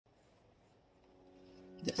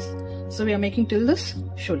This. So we are making till this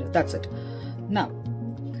shoulder. That's it. Now,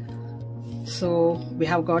 so we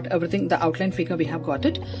have got everything, the outline figure we have got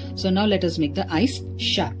it. So now let us make the eyes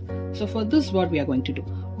sharp. So for this, what we are going to do,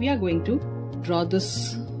 we are going to draw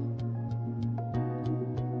this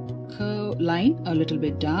curve line a little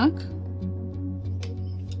bit dark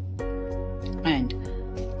and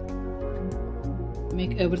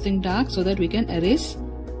make everything dark so that we can erase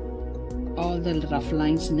all the rough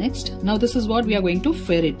lines next. Now this is what we are going to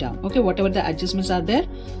fare it down. Okay, whatever the adjustments are there,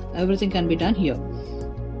 everything can be done here.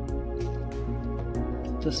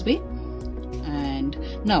 This way. And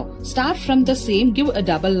now start from the same, give a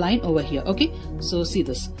double line over here. Okay, so see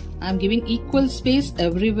this, I'm giving equal space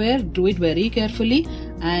everywhere. Do it very carefully,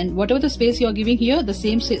 and whatever the space you are giving here, the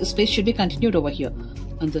same space should be continued over here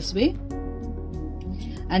on this way.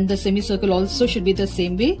 And the semicircle also should be the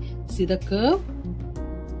same way. See the curve,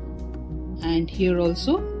 and here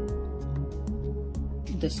also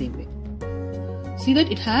the same way. See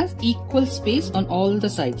that it has equal space on all the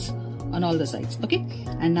sides, okay.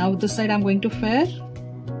 And now this side I'm going to fare.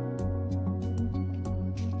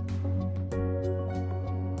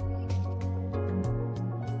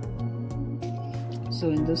 So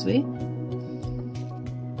in this way.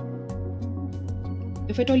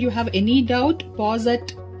 If at all you have any doubt, pause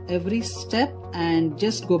at every step and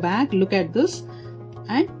just go back, look at this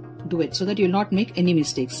and do it so that you'll not make any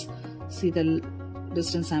mistakes. See the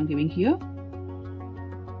distance I'm giving here.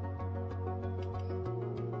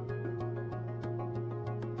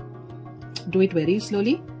 Do it very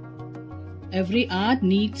slowly. Every art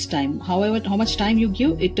needs time. However, how much time you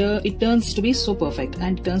give, it turns to be so perfect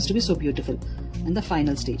and it turns to be so beautiful. And the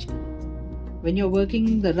final stage, when you're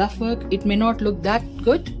working the rough work, it may not look that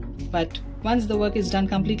good, but once the work is done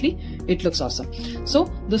completely, it looks awesome.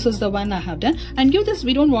 So this is the one I have done. And give this,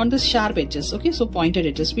 we don't want this sharp edges, okay, so pointed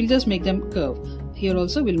edges, we'll just make them curve. Here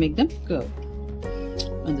also we'll make them curve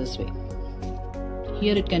in this way.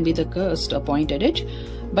 Here it can be the cursed or pointed edge,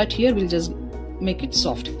 but here we'll just make it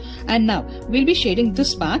soft. And now we'll be shading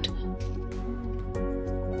this part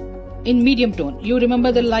in medium tone. You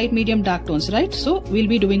remember the light, medium, dark tones, right? So we'll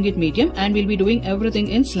be doing it medium, and we'll be doing everything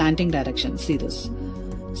in slanting direction. See this,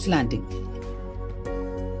 slanting.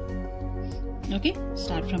 Okay,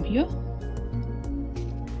 start from here.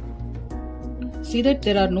 See that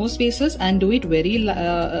there are no spaces, and do it very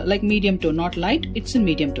like medium tone, not light, it's in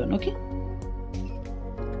medium tone. Okay,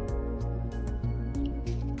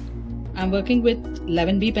 I'm working with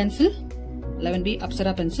 11B pencil, 11B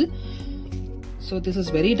Apsara pencil. So this is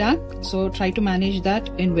very dark, so try to manage that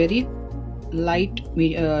in very light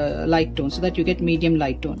light tone so that you get medium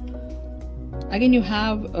light tone. Again, you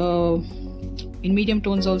have in medium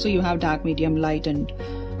tones also you have dark, medium, light and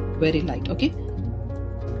very light. Okay,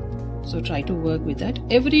 so try to work with that.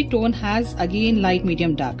 Every tone has again light,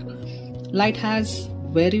 medium, dark. Light has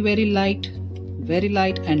very light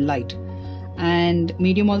and light, and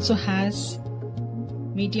medium also has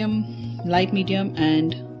medium, light, medium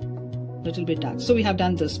and little bit dark. So we have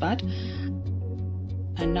done this part,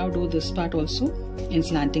 and now do this part also in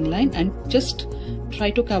slanting line and just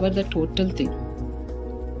try to cover the total thing.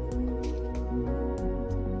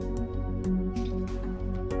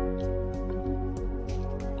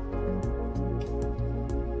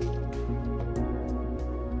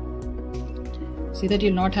 See that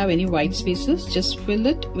you'll not have any white spaces, just fill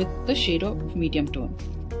it with the shade of medium tone.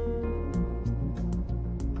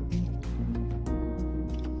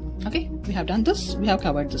 Okay, we have done this, we have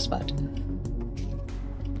covered this part.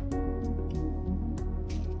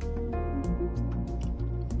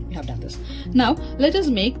 We have done this. Now let us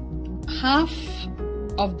make half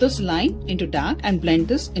of this line into dark and blend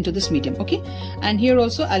this into this medium. Okay, and here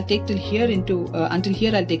also I'll take till here into until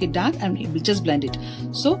here I'll take it dark and we'll just blend it.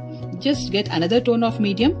 So just get another tone of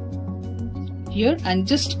medium here and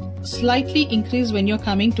just slightly increase when you're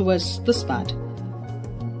coming towards this part.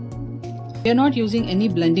 We are not using any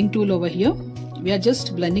blending tool over here. We are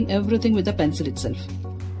just blending everything with the pencil itself.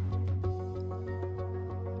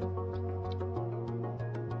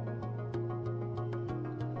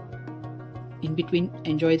 In between,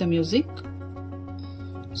 enjoy the music.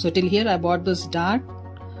 So till here I bought this dark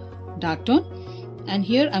tone, and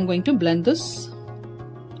here I'm going to blend this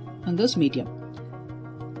on this medium.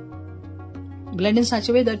 Blend in such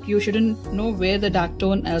a way that you shouldn't know where the dark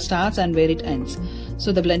tone starts and where it ends.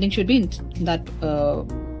 So the blending should be in that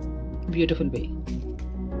beautiful way.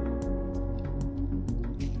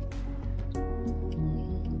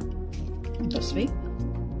 This way.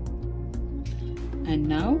 And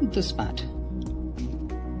now this part.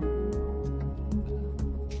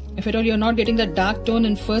 If at all you're not getting the dark tone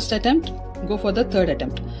in first attempt, go for the third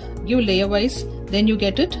attempt. give layer wise, then you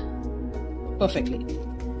get it perfectly.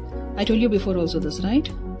 I told you before also this, right?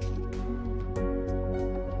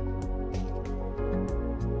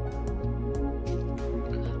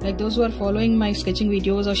 Like those who are following my sketching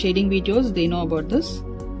videos or shading videos, they know about this.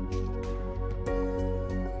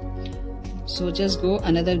 So just go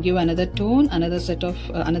give another tone, another set of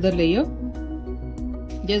another layer.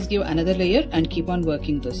 Just give another layer and keep on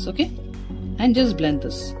working this, okay? And just blend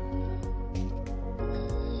this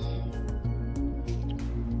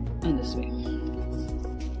in this way.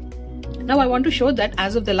 Now I want to show that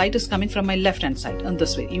as if the light is coming from my left hand side on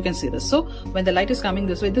this way. You can see this. So when the light is coming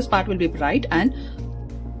this way, this part will be bright, and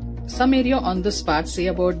some area on this part, say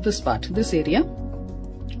about this part, this area,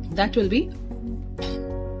 that will be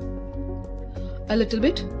a little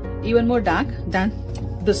bit even more dark than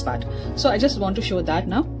this part. So I just want to show that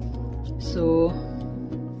now. So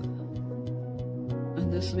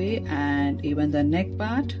in this way, and even the neck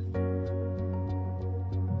part.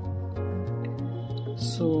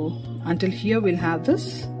 So until here we'll have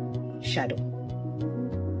this shadow.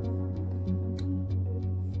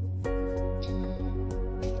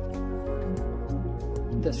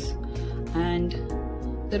 This, and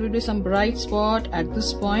there will be some bright spot at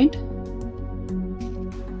this point.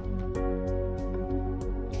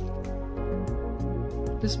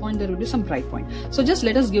 This point there will be some bright point. So just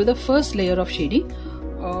let us give the first layer of shading,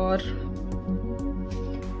 or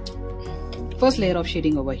first layer of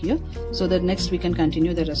shading over here, so that next we can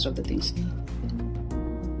continue the rest of the things.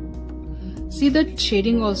 See that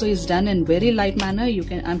shading also is done in very light manner. You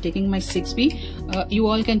can, I'm taking my 6B, you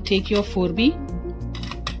all can take your 4B,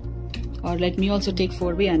 or let me also take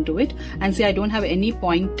 4B and do it. And see, I don't have any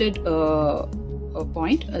pointed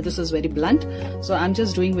point. This is very blunt, so I'm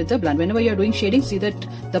just doing with the blunt. Whenever you're doing shading, see that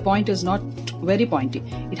the point is not very pointy,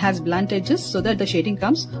 it has blunt edges, so that the shading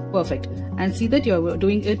comes perfect. And see that you're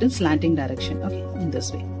doing it in slanting direction, okay, in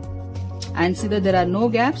this way. And see that there are no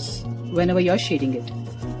gaps whenever you're shading it.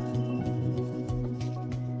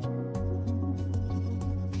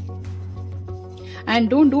 And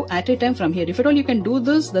don't do at a time from here. If at all you can do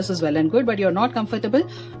this, this is well and good, but you're not comfortable,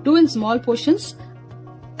 do in small portions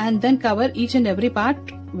and then cover each and every part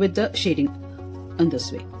with the shading in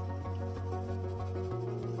this way.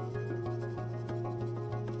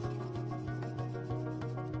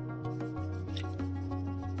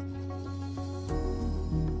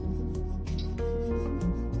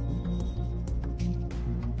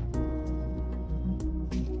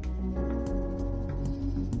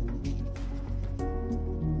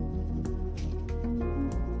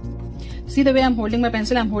 See the way I'm holding my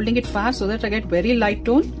pencil, I'm holding it far so that I get very light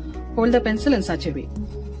tone. Hold the pencil in such a way.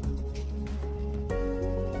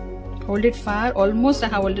 Hold it far, almost I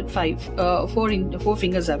have held it 4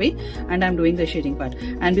 fingers away, and I'm doing the shading part.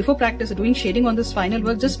 And before doing shading on this final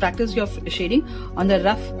work, just practice your shading on the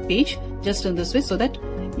rough page, just in this way, so that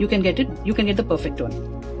you can get the perfect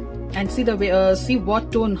tone. And see the way, see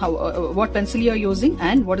what tone, what pencil you are using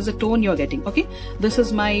and what is the tone you are getting. Okay, this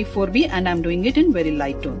is my 4B and I'm doing it in very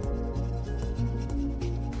light tone.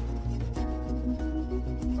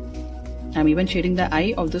 I'm even shading the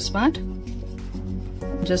eye of this part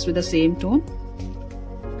just with the same tone.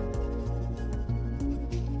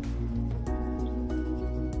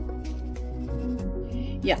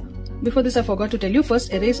 Yeah, before this I forgot to tell you,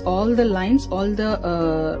 first erase all the lines, all the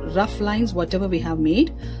rough lines, whatever we have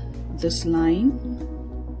made. This line,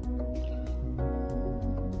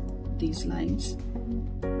 these lines,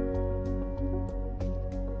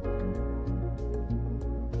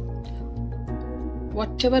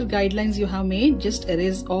 whatever guidelines you have made, just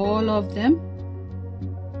erase all of them.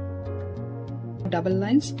 Double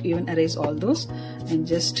lines, even erase all those and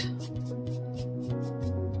just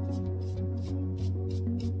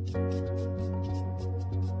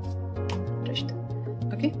touch them.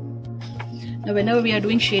 Okay, now whenever we are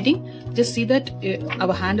doing shading, just see that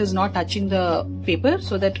our hand is not touching the paper,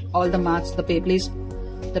 so that all the marks, the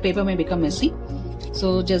paper may become messy.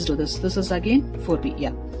 So just do this. This is again 4B.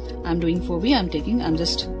 Yeah, I'm doing 4B. I'm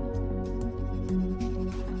just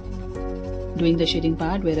doing the shading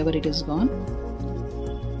part wherever it is gone.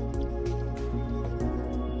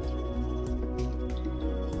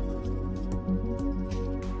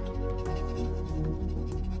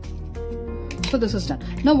 So this is done.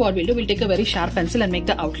 Now what we'll do, we'll take a very sharp pencil and make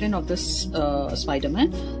the outline of this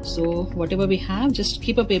Spider-Man. So whatever we have, just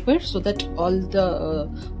keep a paper so that all the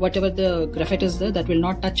whatever the graphite is there, that will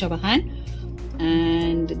not touch our hand.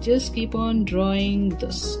 And just keep on drawing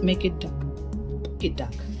this, make it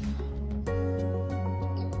dark.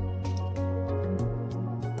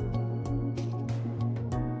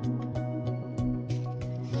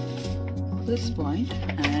 this point,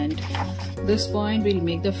 and this point will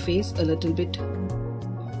make the face a little bit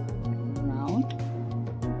round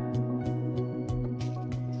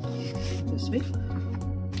this way,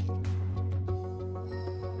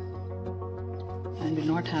 and will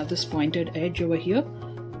not have this pointed edge over here.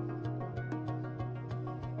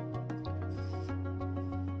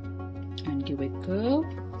 And give a curve.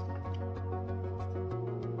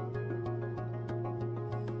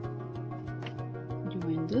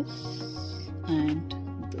 Join this and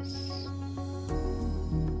this.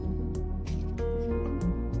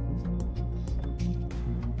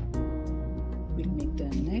 We'll make the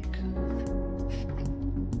neck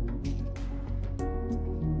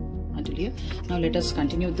until here. Now let us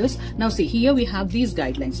continue this. Now see, here we have these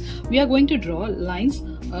guidelines. We are going to draw lines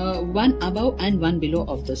one above and one below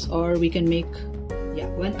of this, or we can make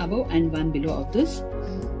one above and one below of this,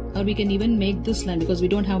 or we can even make this line, because we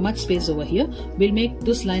don't have much space over here. We'll make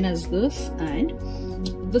this line as this, and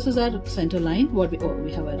this is our center line. What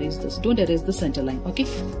we have erased this. Don't erase the center line, okay?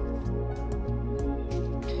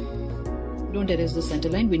 Don't erase the center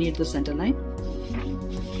line. We need the center line.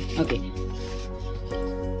 Okay.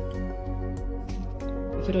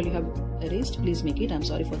 If at all you have erased, please make it. I'm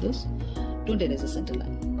sorry for this. Don't erase the center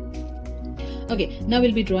line. Okay, now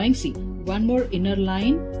we'll be drawing, see, one more inner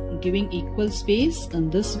line, giving equal space in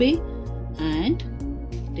this way, and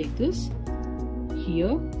take this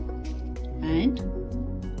here and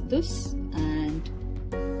this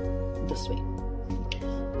way.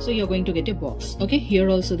 So you're going to get a box. Okay, here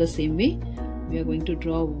also the same way. We are going to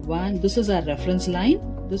draw one. This is our reference line.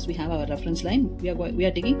 This we have our reference line. We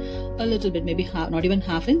are taking a little bit, maybe half, not even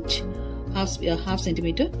half inch, half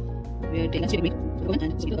centimeter. We are taking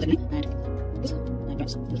and this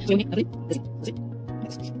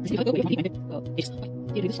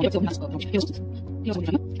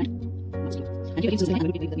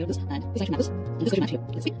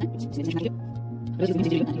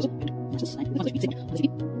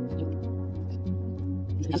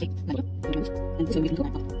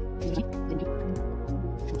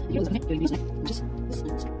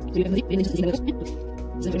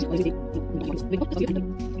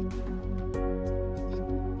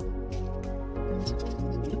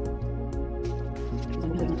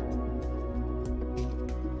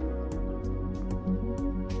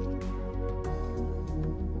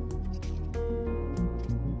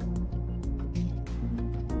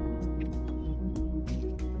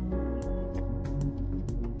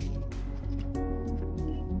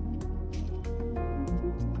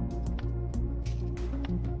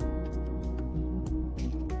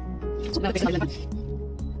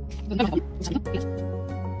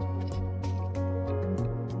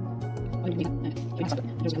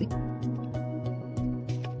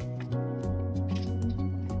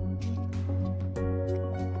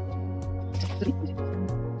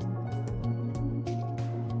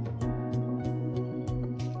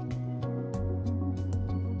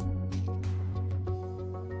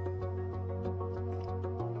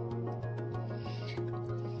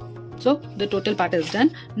So the total part is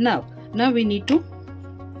done. Now we need to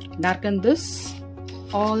darken this,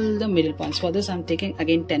 all the middle points. For this I'm taking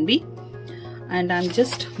again 10B, and I'm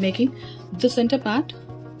just making the center part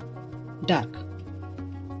dark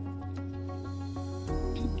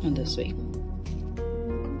in this way.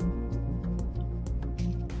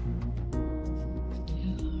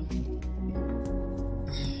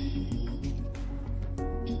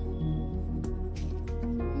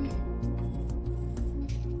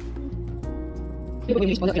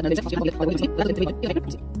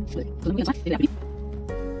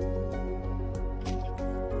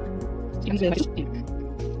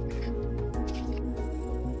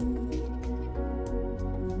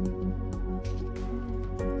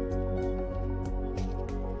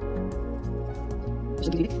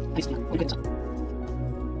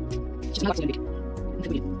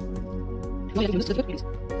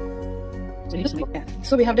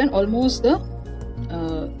 So we have done almost the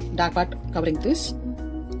dark part covering this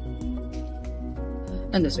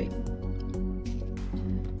in this way.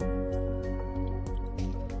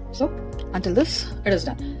 So until this it is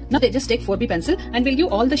done. Now they just take 4B pencil and we'll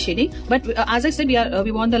give all the shading, but as I said,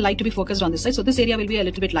 we want the light to be focused on this side, so this area will be a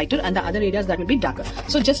little bit lighter and the other areas that will be darker.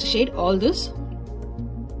 So just shade all this.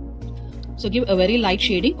 So give a very light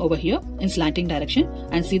shading over here in slanting direction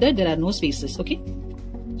and see that there are no spaces, okay,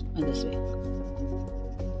 in this way.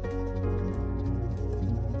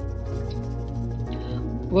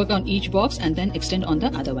 Work on each box and then extend on the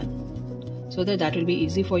other one, so that will be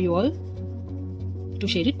easy for you all to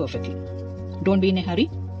shade it perfectly. Don't be in a hurry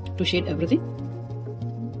to shade everything.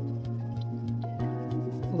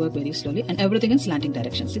 work very slowly, and everything in slanting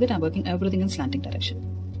direction. See that I'm working everything in slanting direction.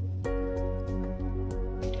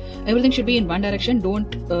 Everything should be in one direction.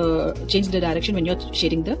 Don't change the direction when you're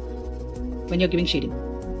shading when you're giving shading.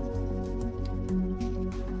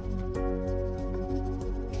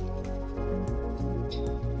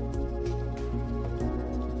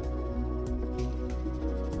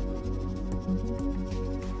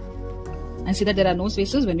 And see that there are no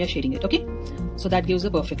spaces when we are shading it. Okay, so that gives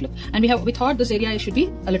a perfect look. And we thought this area should be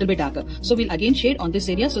a little bit darker, so we'll again shade on this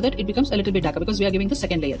area so that it becomes a little bit darker, because we are giving the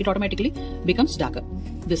second layer. It automatically becomes darker,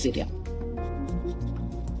 this area.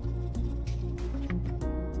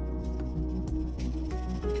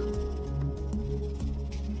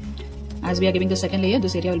 As we are giving the second layer,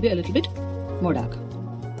 this area will be a little bit more dark.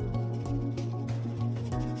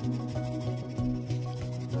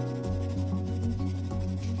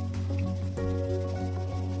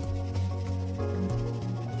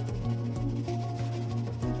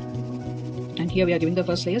 And here we are giving the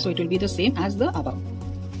first layer, so it will be the same as the above.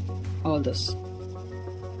 All this.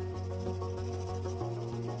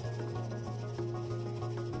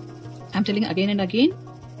 I'm telling again and again,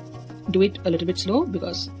 do it a little bit slow,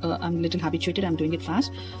 because I'm a little habituated, I'm doing it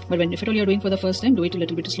fast. But if at all you're doing for the first time, do it a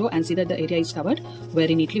little bit slow and see that the area is covered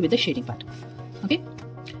very neatly with the shading part. Okay,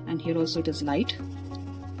 and here also it is light.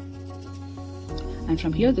 And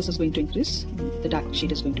from here this is going to increase, the dark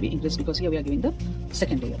shade is going to be increased, because here we are giving the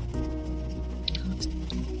second layer.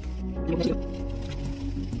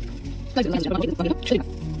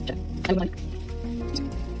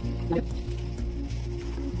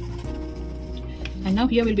 And now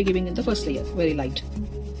here we'll be giving in the first layer, very light.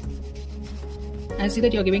 And see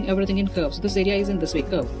that you're giving everything in curves. This area is in this way,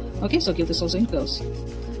 curve. Okay, so give this also in curves.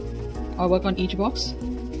 Or work on each box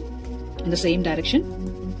in the same direction.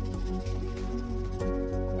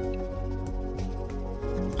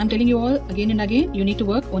 I'm telling you all again and again, you need to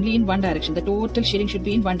work only in one direction. The total shading should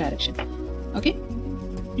be in one direction. Okay,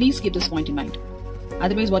 please keep this point in mind.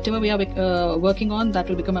 Otherwise, whatever we are working on, that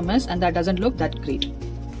will become a mess, and that doesn't look that great.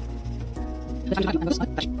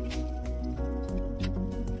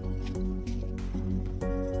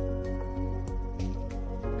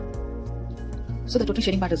 So the total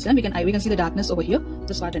shading part is done. We can see the darkness over here,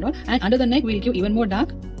 this part and all. And under the neck, we'll give even more dark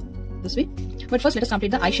this way. But first, let us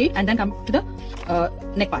complete the eye shade and then come to the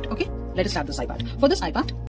neck part. Okay, let us start this eye part. For this eye part,